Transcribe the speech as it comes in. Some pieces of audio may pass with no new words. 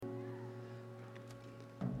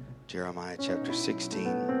Jeremiah chapter 16.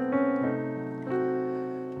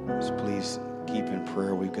 So please keep in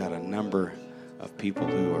prayer. We've got a number of people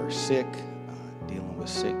who are sick, dealing with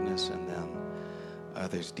sickness, and then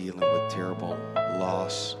others dealing with terrible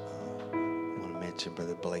loss. I want to mention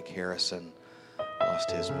Brother Blake Harrison lost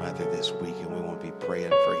his mother this week, and we want to be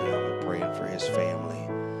praying for him and praying for his family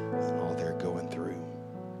and all they're going through.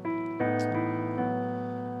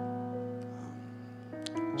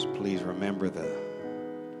 So please remember the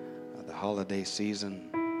holiday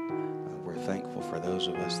season. We're thankful for those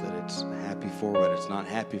of us that it's happy for, but it's not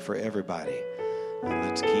happy for everybody. And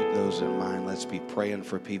let's keep those in mind. Let's be praying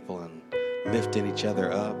for people and lifting each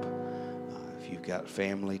other up. If you've got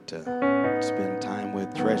family to spend time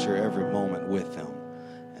with, treasure every moment with them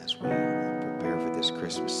as we prepare for this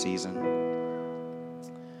Christmas season.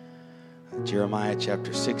 Jeremiah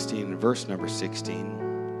chapter 16 and verse number 16.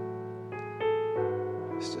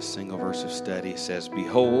 Just a single verse of study. It says,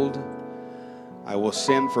 "Behold, I will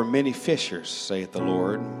send for many fishers, saith the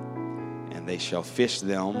Lord, and they shall fish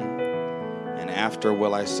them. And after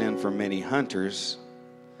will I send for many hunters,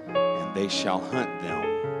 and they shall hunt them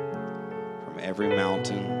from every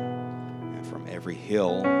mountain and from every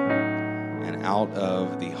hill and out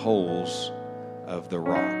of the holes of the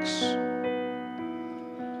rocks."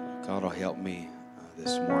 God will help me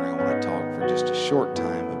this morning. I want to talk for just a short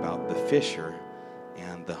time about the fisher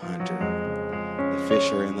and the hunter. The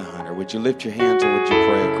fisher and the hunter. Would you lift your hands and would you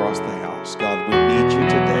pray across the house? God, we need you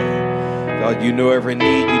today. God, you know every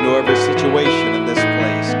need, you know every situation in this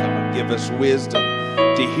place. God, give us wisdom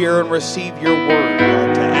to hear and receive your word,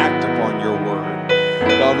 God, to act upon your word.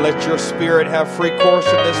 God, let your spirit have free course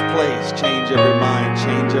in this place. Change every mind,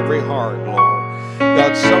 change every heart, Lord.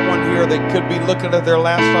 God, someone here that could be looking at their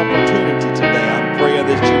last opportunity today, I'm praying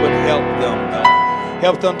that you would help them, God.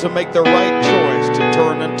 Help them to make the right choice, to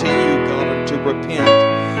turn unto you, God, and to repent.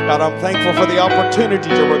 God, I'm thankful for the opportunity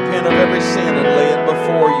to repent of every sin and lay it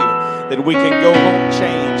before you, that we can go home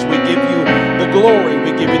changed. We give you the glory,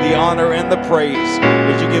 we give you the honor and the praise.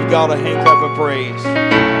 Would you give God a hand clap of praise?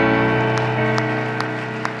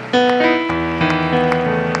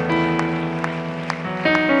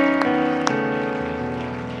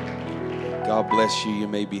 God bless you. You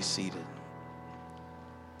may be seated.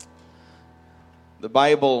 The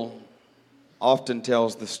Bible often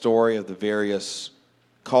tells the story of the various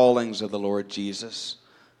callings of the Lord Jesus.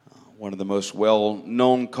 One of the most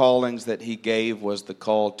well-known callings that he gave was the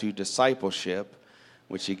call to discipleship,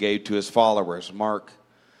 which he gave to his followers. Mark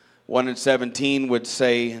 1:17 would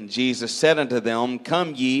say, "And Jesus said unto them,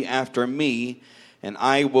 Come ye after me, and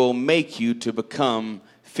I will make you to become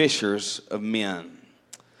fishers of men."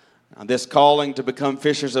 Now, this calling to become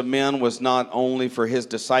fishers of men was not only for his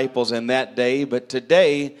disciples in that day, but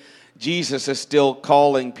today Jesus is still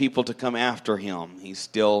calling people to come after him. He's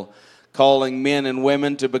still calling men and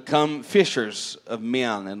women to become fishers of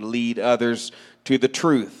men and lead others to the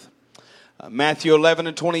truth. Matthew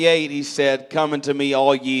 11:28, he said, "Come unto me,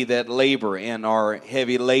 all ye that labor and are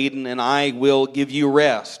heavy laden, and I will give you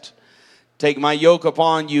rest. Take my yoke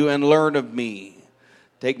upon you and learn of me.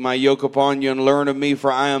 Take my yoke upon you and learn of me,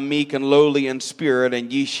 for I am meek and lowly in spirit,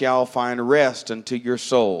 and ye shall find rest unto your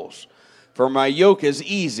souls. For my yoke is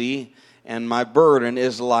easy, and my burden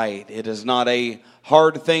is light." It is not a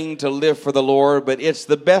hard thing to live for the Lord, but it's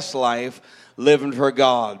the best life, living for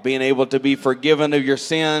God, being able to be forgiven of your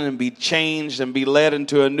sin and be changed and be led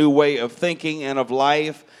into a new way of thinking and of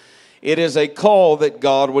life. It is a call that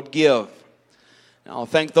God would give. Now,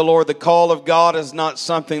 thank the Lord, the call of God is not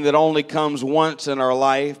something that only comes once in our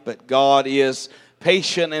life, but God is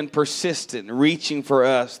patient and persistent, reaching for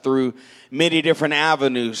us through many different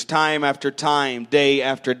avenues, time after time, day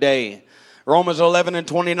after day. Romans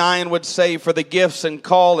 11:29 would say, "For the gifts and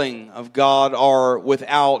calling of God are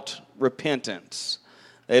without repentance."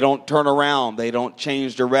 They don't turn around, they don't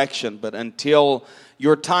change direction, but until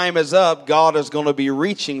your time is up, God is going to be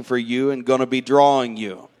reaching for you and going to be drawing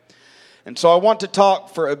you. And so I want to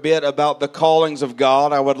talk for a bit about the callings of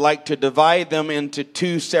God. I would like to divide them into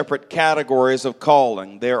two separate categories of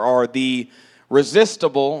calling. There are the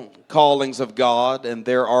resistible callings of God, and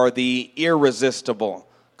there are the irresistible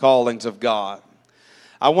callings of God.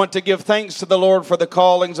 I want to give thanks to the Lord for the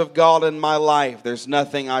callings of God in my life. There's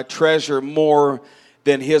nothing I treasure more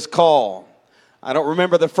than his call. I don't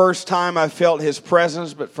remember the first time I felt his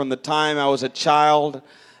presence, but from the time I was a child,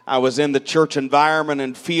 I was in the church environment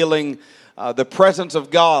and feeling the presence of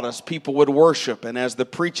God as people would worship. And as the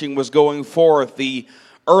preaching was going forth, the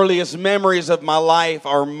earliest memories of my life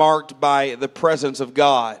are marked by the presence of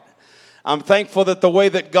God. I'm thankful that the way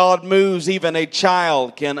that God moves, even a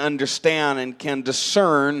child can understand and can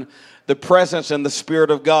discern the presence and the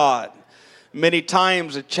Spirit of God. Many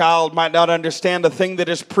times a child might not understand a thing that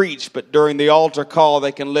is preached, but during the altar call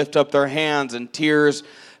they can lift up their hands and tears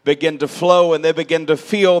begin to flow and they begin to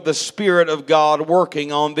feel the Spirit of God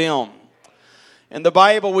working on them. In the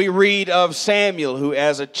Bible we read of Samuel, who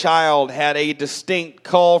as a child had a distinct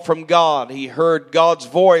call from God. He heard God's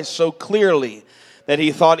voice so clearly that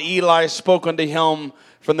he thought Eli spoke unto him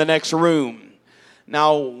from the next room.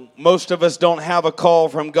 Now, most of us don't have a call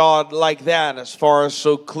from God like that, as far as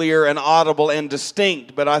so clear and audible and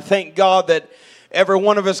distinct. But I thank God that every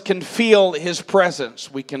one of us can feel His presence.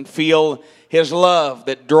 We can feel His love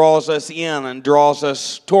that draws us in and draws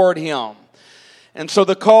us toward Him. And so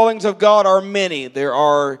the callings of God are many. There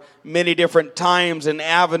are many different times and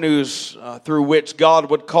avenues through which God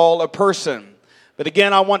would call a person. But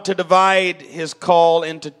again, I want to divide His call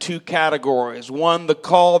into two categories. One, the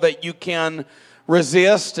call that you can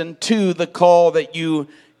resist, and two, the call that you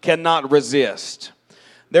cannot resist.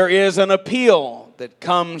 There is an appeal that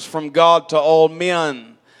comes from God to all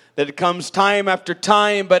men, that comes time after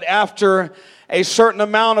time, but after a certain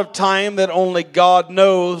amount of time that only God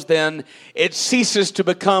knows, then it ceases to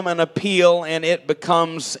become an appeal and it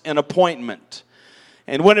becomes an appointment.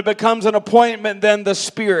 And when it becomes an appointment, then the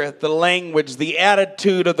spirit, the language, the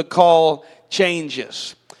attitude of the call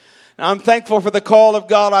changes. Now, I'm thankful for the call of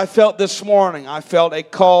God I felt this morning. I felt a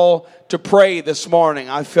call to pray this morning.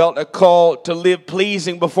 I felt a call to live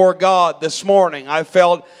pleasing before God this morning. I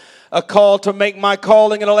felt a call to make my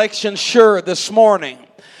calling and election sure this morning.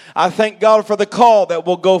 I thank God for the call that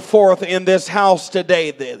will go forth in this house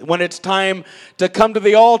today. When it's time to come to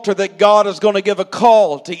the altar, that God is going to give a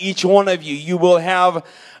call to each one of you. You will have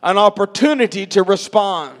an opportunity to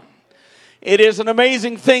respond. It is an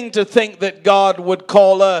amazing thing to think that God would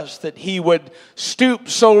call us, that He would stoop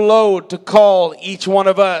so low to call each one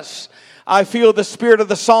of us. I feel the spirit of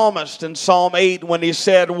the psalmist in Psalm 8 when he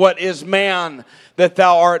said, "What is man that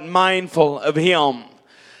thou art mindful of him?"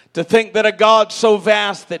 To think that a God so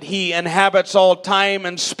vast that He inhabits all time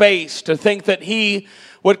and space, to think that He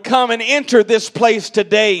would come and enter this place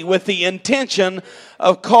today with the intention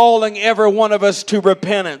of calling every one of us to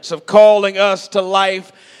repentance, of calling us to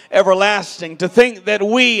life everlasting, to think that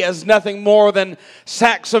we, as nothing more than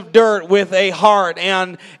sacks of dirt with a heart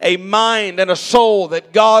and a mind and a soul,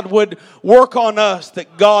 that God would work on us,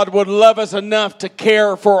 that God would love us enough to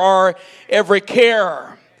care for our every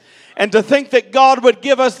care. And to think that God would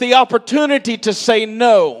give us the opportunity to say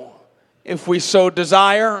no if we so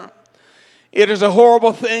desire. It is a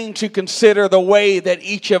horrible thing to consider the way that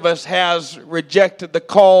each of us has rejected the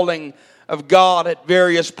calling of God at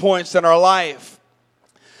various points in our life.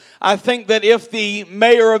 I think that if the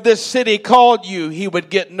mayor of this city called you, he would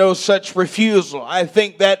get no such refusal. I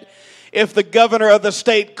think that if the governor of the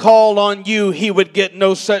state called on you, he would get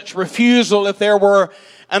no such refusal. If there were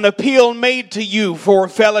an appeal made to you for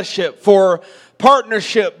fellowship, for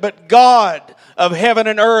partnership, but God of heaven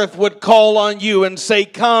and earth would call on you and say,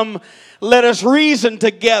 "Come, let us reason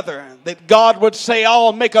together." That God would say,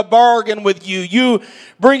 "I'll make a bargain with you. You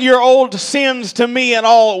bring your old sins to me and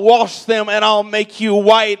I'll wash them and I'll make you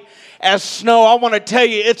white as snow." I want to tell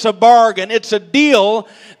you, it's a bargain. It's a deal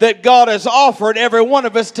that God has offered every one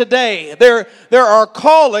of us today. There are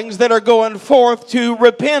callings that are going forth to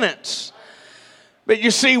repentance. But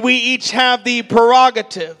you see, we each have the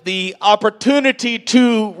prerogative, the opportunity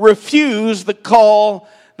to refuse the call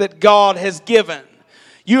that God has given.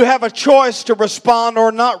 You have a choice to respond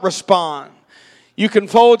or not respond. You can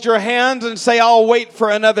fold your hands and say, "I'll wait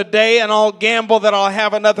for another day and I'll gamble that I'll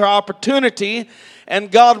have another opportunity,"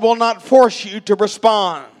 and God will not force you to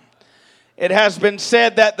respond. It has been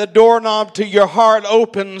said that the doorknob to your heart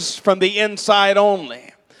opens from the inside only.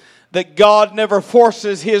 That God never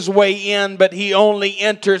forces His way in, but He only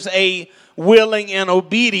enters a willing and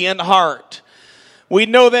obedient heart. We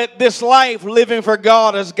know that this life, living for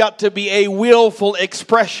God, has got to be a willful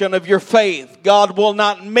expression of your faith. God will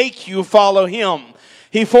not make you follow Him.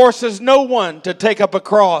 He forces no one to take up a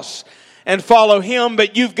cross and follow Him,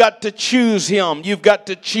 but you've got to choose Him. You've got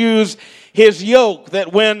to choose His yoke,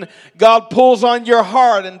 that when God pulls on your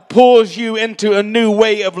heart and pulls you into a new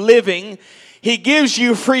way of living, He gives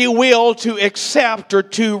you free will to accept or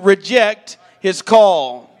to reject His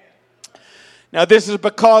call. Now, this is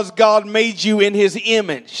because God made you in His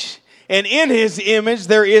image. And in His image,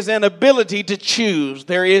 there is an ability to choose.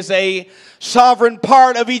 There is a sovereign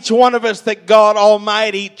part of each one of us that God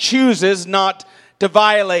Almighty chooses not to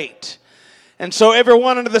violate. And so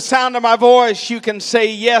everyone under the sound of my voice, you can say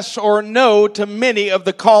yes or no to many of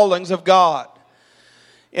the callings of God.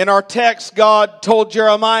 In our text, God told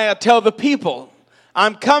Jeremiah, tell the people,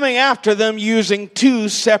 I'm coming after them using two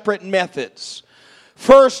separate methods.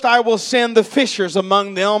 First, I will send the fishers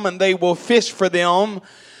among them, and they will fish for them.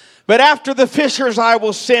 But after the fishers, I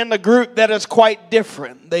will send a group that is quite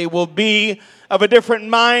different. They will be of a different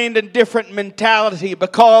mind and different mentality,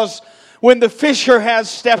 because when the fisher has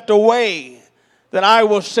stepped away, then I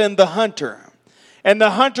will send the hunter. And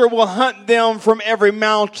the hunter will hunt them from every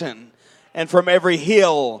mountain and from every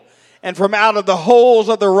hill and from out of the holes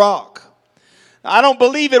of the rock. I don't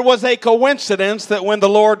believe it was a coincidence that when the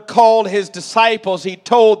Lord called his disciples, he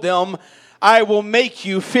told them, I will make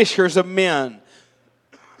you fishers of men.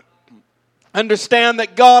 Understand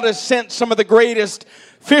that God has sent some of the greatest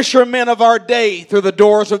fishermen of our day through the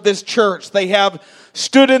doors of this church. They have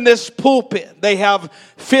stood in this pulpit. They have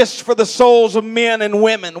fished for the souls of men and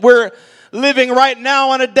women. We're living right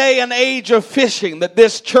now in a day and age of fishing, that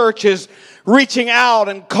this church is reaching out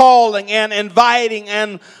and calling and inviting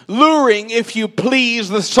and luring, if you please,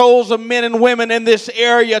 the souls of men and women in this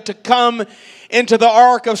area to come into the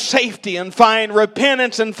ark of safety and find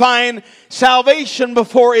repentance and find salvation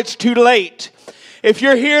before it's too late. If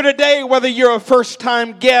you're here today, whether you're a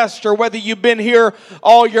first-time guest or whether you've been here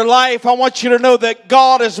all your life, I want you to know that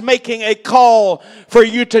God is making a call for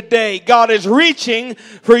you today. God is reaching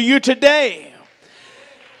for you today.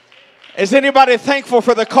 Is anybody thankful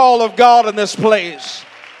for the call of God in this place?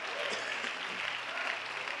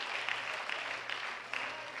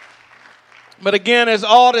 But again, as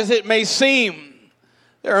odd as it may seem,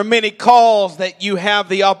 there are many calls that you have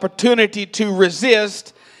the opportunity to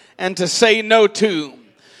resist and to say no to.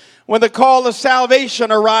 When the call of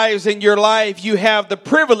salvation arrives in your life, you have the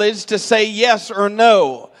privilege to say yes or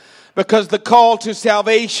no, because the call to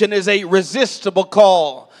salvation is a resistible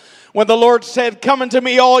call. When the Lord said, come unto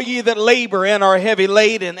me all ye that labor and are heavy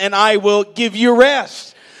laden, and I will give you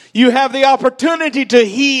rest. You have the opportunity to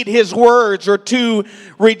heed his words or to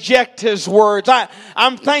reject his words.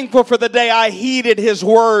 I'm thankful for the day I heeded his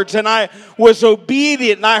words and I was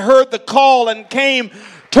obedient and I heard the call and came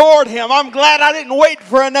toward him. I'm glad I didn't wait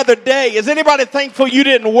for another day. Is anybody thankful you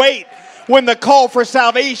didn't wait when the call for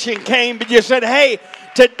salvation came, but you said, hey,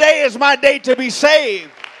 today is my day to be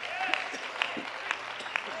saved?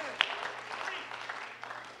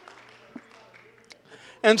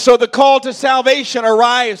 And so the call to salvation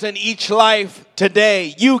arrives in each life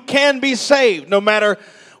today. You can be saved no matter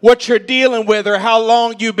what you're dealing with or how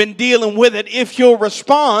long you've been dealing with it. If you'll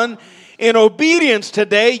respond in obedience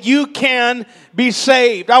today, you can be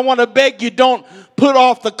saved. I want to beg you, don't put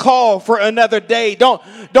off the call for another day. Don't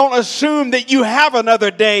assume that you have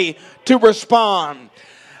another day to respond.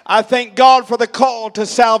 I thank God for the call to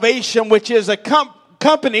salvation, which is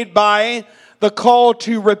accompanied by the call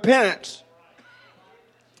to repentance.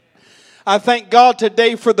 I thank God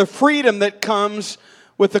today for the freedom that comes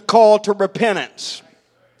with the call to repentance.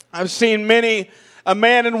 I've seen many a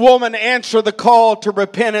man and woman answer the call to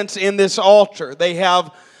repentance in this altar. They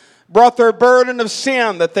have brought their burden of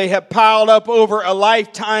sin that they have piled up over a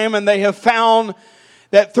lifetime, and they have found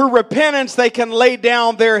that through repentance they can lay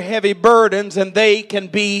down their heavy burdens and they can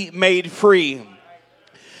be made free.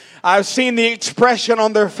 I've seen the expression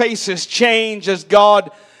on their faces change as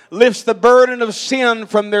God lifts the burden of sin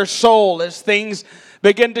from their soul, as things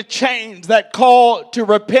begin to change. That call to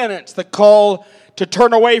repentance, the call to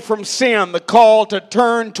turn away from sin, the call to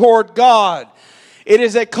turn toward God. It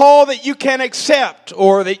is a call that you can accept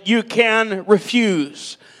or that you can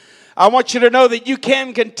refuse. I want you to know that you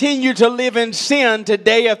can continue to live in sin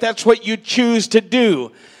today if that's what you choose to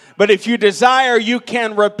do. But if you desire, you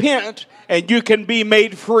can repent and you can be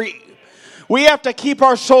made free. We have to keep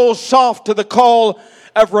our souls soft to the call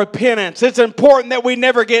of repentance. It's important that we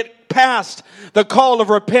never get past the call of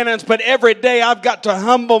repentance, but every day I've got to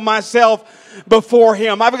humble myself before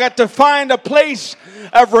him. I've got to find a place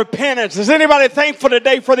of repentance. Is anybody thankful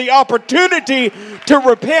today for the opportunity to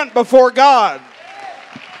repent before God?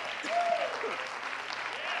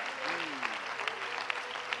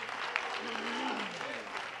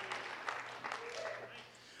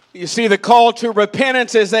 You see, the call to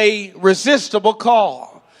repentance is a resistible call.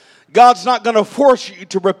 God's not going to force you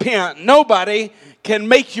to repent. Nobody can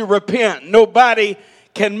make you repent. Nobody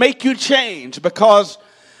can make you change, because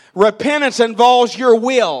repentance involves your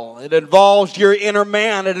will. It involves your inner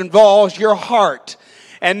man. It involves your heart.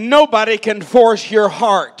 And nobody can force your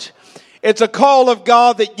heart. It's a call of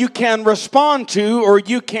God that you can respond to or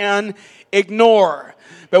you can ignore.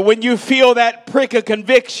 But when you feel that prick of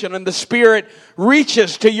conviction and the Spirit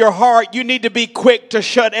reaches to your heart, you need to be quick to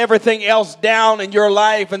shut everything else down in your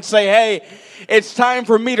life and say, hey, It's time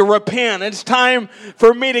for me to repent. It's time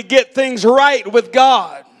for me to get things right with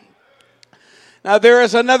God. Now, there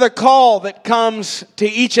is another call that comes to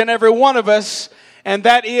each and every one of us, and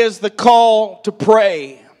that is the call to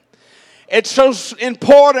pray. It's so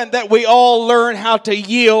important that we all learn how to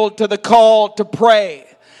yield to the call to pray.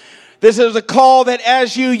 This is a call that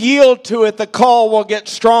as you yield to it, the call will get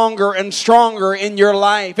stronger and stronger in your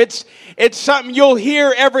life. It's something you'll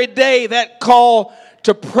hear every day, that call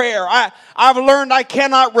to prayer. I've learned I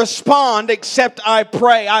cannot respond except I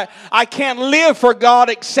pray. I can't live for God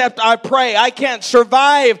except I pray. I can't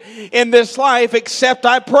survive in this life except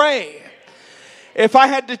I pray. If I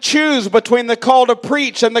had to choose between the call to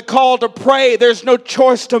preach and the call to pray, there's no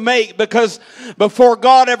choice to make, because before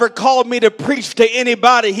God ever called me to preach to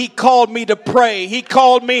anybody, He called me to pray. He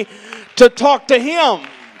called me to talk to Him.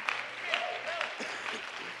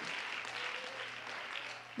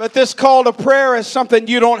 But this call to prayer is something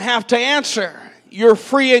you don't have to answer. You're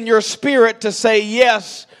free in your spirit to say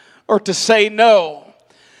yes or to say no.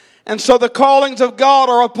 And so the callings of God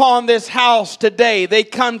are upon this house today. They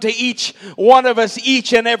come to each one of us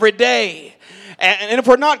each and every day. And if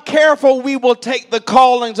we're not careful, we will take the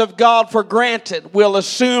callings of God for granted. We'll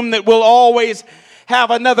assume that we'll always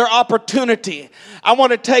have another opportunity. I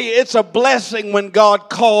want to tell you, it's a blessing when God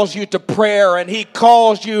calls you to prayer and He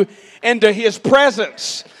calls you into His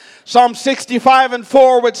presence. Psalm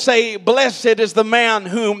 65:4 would say, "Blessed is the man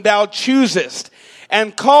whom thou choosest,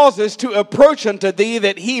 and causes to approach unto thee,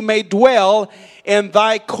 that he may dwell in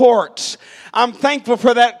thy courts." I'm thankful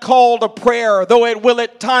for that call to prayer, though it will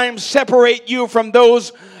at times separate you from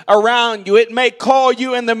those around you. It may call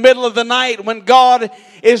you in the middle of the night when God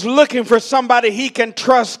is looking for somebody He can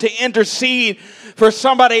trust to intercede for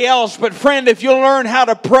somebody else. But friend, if you learn how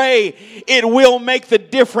to pray, it will make the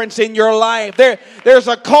difference in your life. There's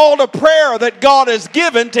a call to prayer that God has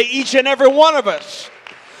given to each and every one of us.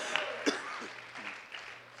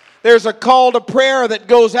 There's a call to prayer that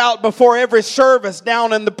goes out before every service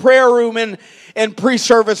down in the prayer room in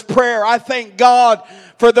pre-service prayer. I thank God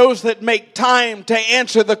for those that make time to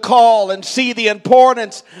answer the call and see the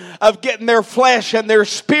importance of getting their flesh and their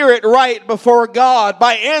spirit right before God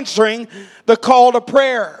by answering the call to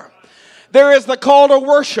prayer. There is the call to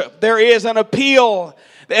worship. There is an appeal,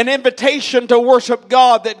 an invitation to worship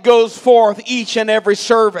God that goes forth each and every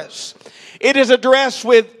service. It is addressed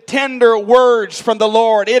with tender words from the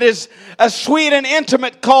Lord. It is a sweet and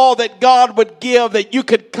intimate call that God would give, that you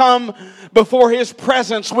could come before His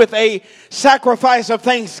presence with a sacrifice of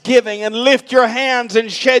thanksgiving and lift your hands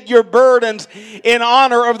and shed your burdens in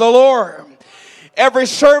honor of the Lord. Every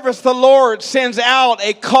service the Lord sends out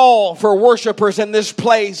a call for worshipers in this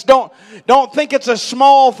place. Don't think it's a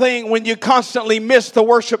small thing when you constantly miss the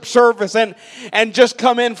worship service and just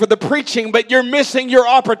come in for the preaching, but you're missing your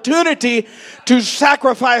opportunity to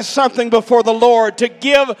sacrifice something before the Lord, to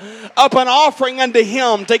give up an offering unto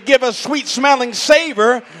Him, to give a sweet smelling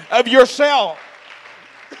savor of yourself.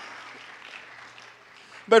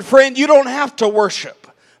 But friend, you don't have to worship.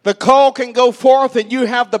 The call can go forth and you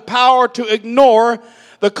have the power to ignore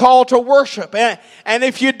the call to worship. And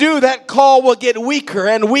if you do, that call will get weaker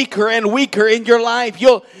and weaker and weaker in your life.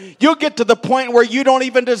 You'll get to the point where you don't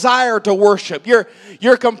even desire to worship.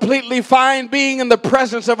 You're completely fine being in the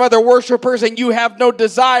presence of other worshipers, and you have no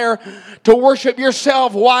desire to worship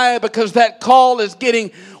yourself. Why? Because that call is getting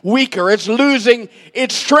weaker. It's losing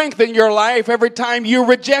its strength in your life every time you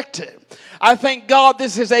reject it. I thank God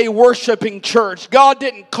this is a worshiping church. God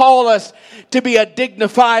didn't call us to be a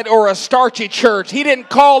dignified or a starchy church. He didn't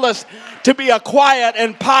call us to be a quiet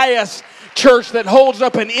and pious church that holds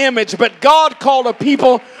up an image. But God called a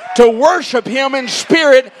people to worship Him in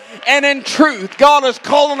spirit and in truth. God is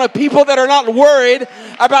calling a people that are not worried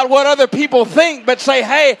about what other people think, but say,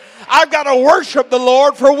 hey, I've got to worship the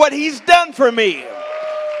Lord for what He's done for me.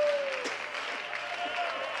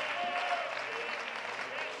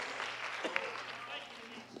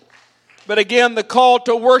 But again, the call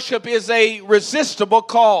to worship is a resistible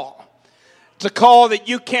call. It's a call that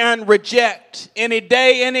you can reject. Any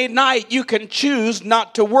day, any night, you can choose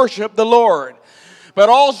not to worship the Lord. But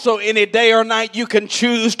also any day or night, you can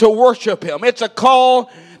choose to worship Him. It's a call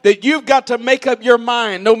that you've got to make up your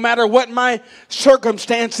mind, no matter what my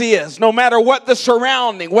circumstance is, no matter what the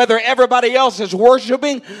surrounding, whether everybody else is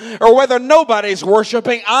worshiping or whether nobody's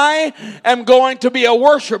worshiping, I am going to be a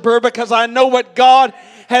worshiper because I know what God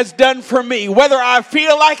has done for me. Whether I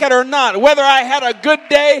feel like it or not, whether I had a good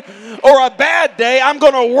day or a bad day, I'm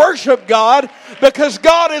going to worship God because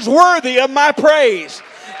God is worthy of my praise.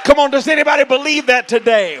 Come on, does anybody believe that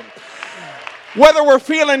today? Whether we're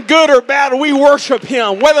feeling good or bad, we worship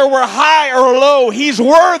Him. Whether we're high or low, He's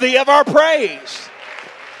worthy of our praise.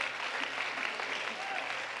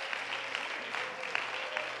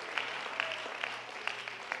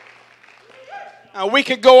 Now, we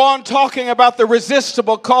could go on talking about the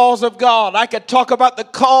resistible calls of God. I could talk about the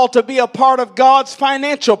call to be a part of God's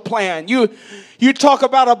financial plan. You talk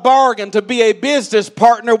about a bargain to be a business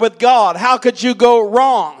partner with God. How could you go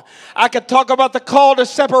wrong? I could talk about the call to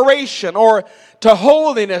separation or to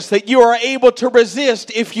holiness that you are able to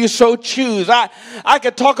resist if you so choose. I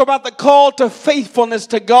could talk about the call to faithfulness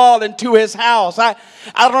to God and to His house. I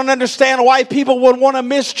don't understand why people would want to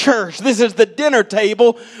miss church. This is the dinner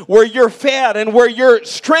table where you're fed and where you're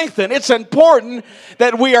strengthened. It's important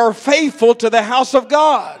that we are faithful to the house of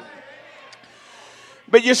God.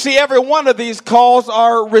 But you see, every one of these calls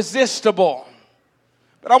are resistible.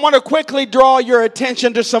 But I want to quickly draw your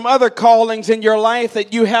attention to some other callings in your life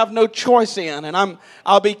that you have no choice in. And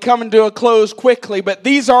I'll be coming to a close quickly. But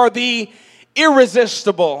these are the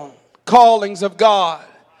irresistible callings of God.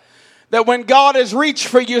 That when God has reached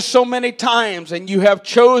for you so many times and you have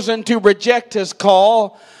chosen to reject His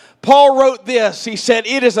call, Paul wrote this. He said,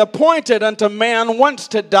 "It is appointed unto man once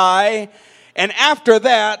to die, and after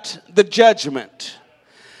that, the judgment."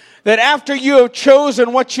 That after you have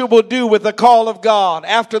chosen what you will do with the call of God,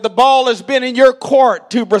 after the ball has been in your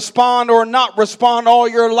court to respond or not respond all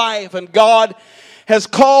your life, and God has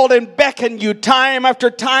called and beckoned you time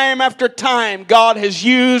after time after time, God has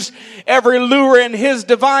used every lure in His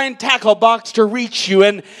divine tackle box to reach you,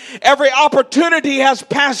 and every opportunity has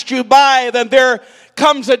passed you by, then there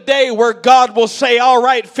comes a day where God will say, "All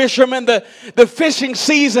right, fishermen, the fishing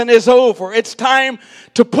season is over. It's time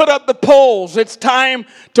to put up the poles. It's time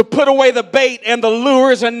to put away the bait and the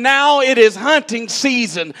lures, and now it is hunting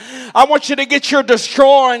season. I want you to get your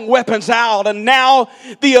destroying weapons out." And now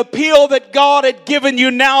the appeal that God had given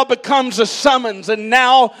you now becomes a summons, and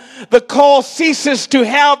now the call ceases to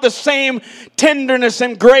have the same tenderness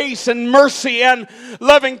and grace and mercy and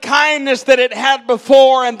loving kindness that it had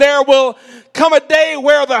before. And there will come a day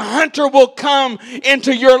where the hunter will come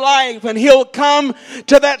into your life, and he'll come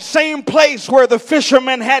to that same place where the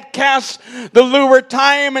fisherman had cast the lure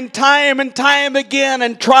time and time and time again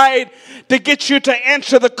and tried to get you to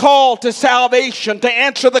answer the call to salvation, to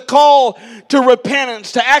answer the call to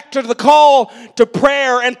repentance, to answer the call to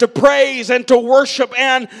prayer and to praise and to worship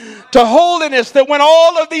and to holiness. That when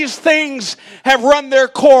all of these things have run their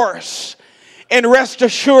course, and rest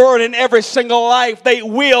assured, in every single life, they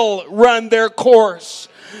will run their course.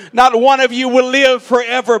 Not one of you will live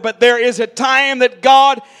forever, but there is a time that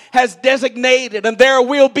God has designated, and there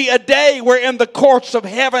will be a day where in the courts of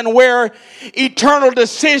heaven, where eternal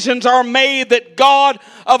decisions are made, that God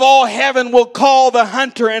of all heaven will call the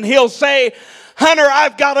hunter, and He'll say, "Hunter,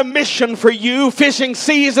 I've got a mission for you. Fishing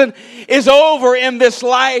season is over in this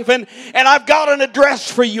life, and I've got an address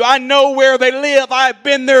for you. I know where they live. I've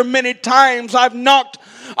been there many times. I've knocked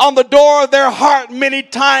on the door of their heart many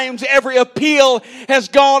times. Every appeal has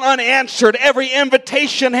gone unanswered. Every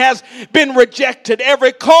invitation has been rejected.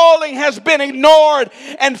 Every calling has been ignored,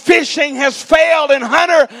 and fishing has failed. And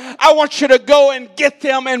hunter, I want you to go and get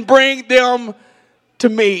them and bring them to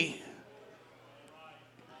me."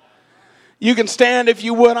 You can stand if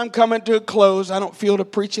you would. I'm coming to a close. I don't feel to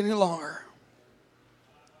preach any longer.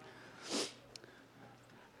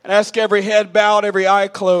 And ask every head bowed, every eye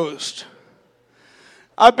closed.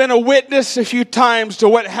 I've been a witness a few times to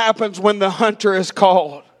what happens when the hunter is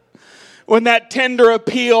called. When that tender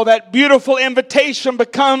appeal, that beautiful invitation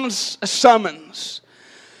becomes a summons.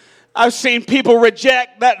 I've seen people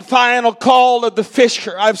reject that final call of the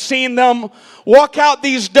fisher. I've seen them walk out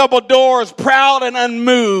these double doors proud and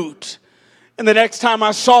unmoved. And the next time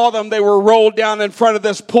I saw them, they were rolled down in front of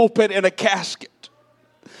this pulpit in a casket.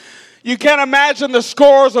 You can't imagine the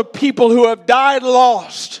scores of people who have died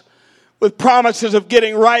lost with promises of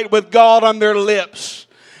getting right with God on their lips.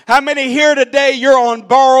 How many here today, you're on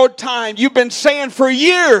borrowed time? You've been saying for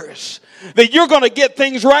years that you're going to get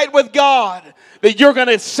things right with God, that you're going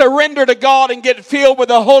to surrender to God and get filled with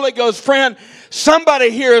the Holy Ghost. Friend,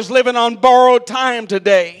 somebody here is living on borrowed time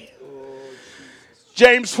today.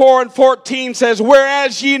 James 4:14 says,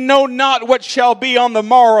 "Whereas ye know not what shall be on the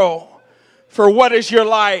morrow, for what is your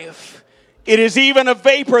life? It is even a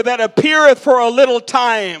vapor that appeareth for a little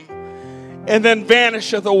time, and then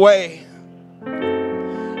vanisheth away."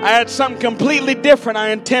 I had something completely different I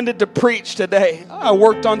intended to preach today. I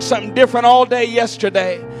worked on something different all day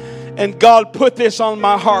yesterday, and God put this on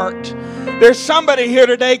my heart. There's somebody here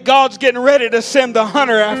today, God's getting ready to send the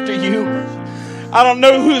hunter after you. I don't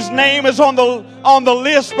know whose name is on the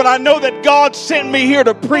list, but I know that God sent me here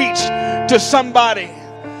to preach to somebody.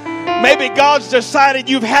 Maybe God's decided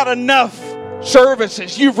you've had enough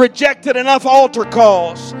services. You've rejected enough altar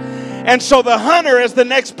calls. And so the hunter is the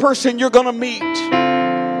next person you're going to meet.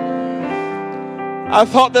 I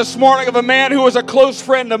thought this morning of a man who was a close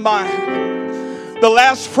friend of mine. The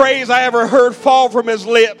last phrase I ever heard fall from his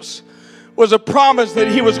lips was a promise that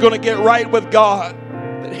he was going to get right with God,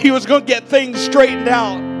 that he was going to get things straightened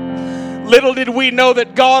out. Little did we know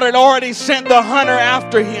that God had already sent the hunter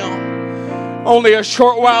after him. Only a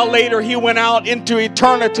short while later, he went out into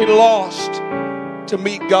eternity lost to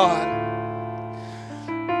meet God.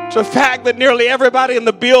 It's a fact that nearly everybody in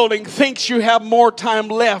the building thinks you have more time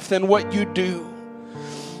left than what you do.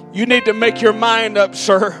 You need to make your mind up,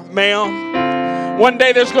 sir, ma'am. One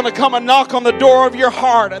day there's going to come a knock on the door of your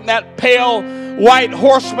heart, and that pale white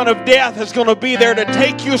horseman of death is going to be there to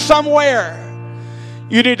take you somewhere.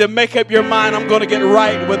 You need to make up your mind, I'm going to get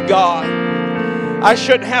right with God. I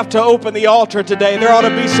shouldn't have to open the altar today. There ought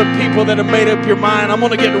to be some people that have made up your mind, I'm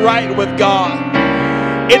going to get right with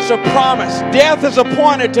God. It's a promise. Death is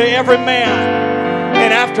appointed to every man,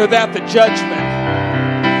 and after that, the judgment.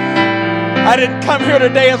 I didn't come here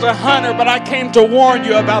today as a hunter, but I came to warn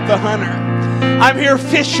you about the hunter. I'm here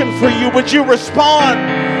fishing for you. Would you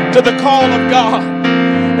respond to the call of God?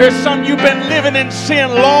 There's some you've been living in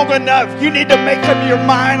sin long enough. You need to make up your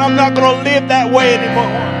mind, I'm not going to live that way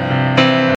anymore.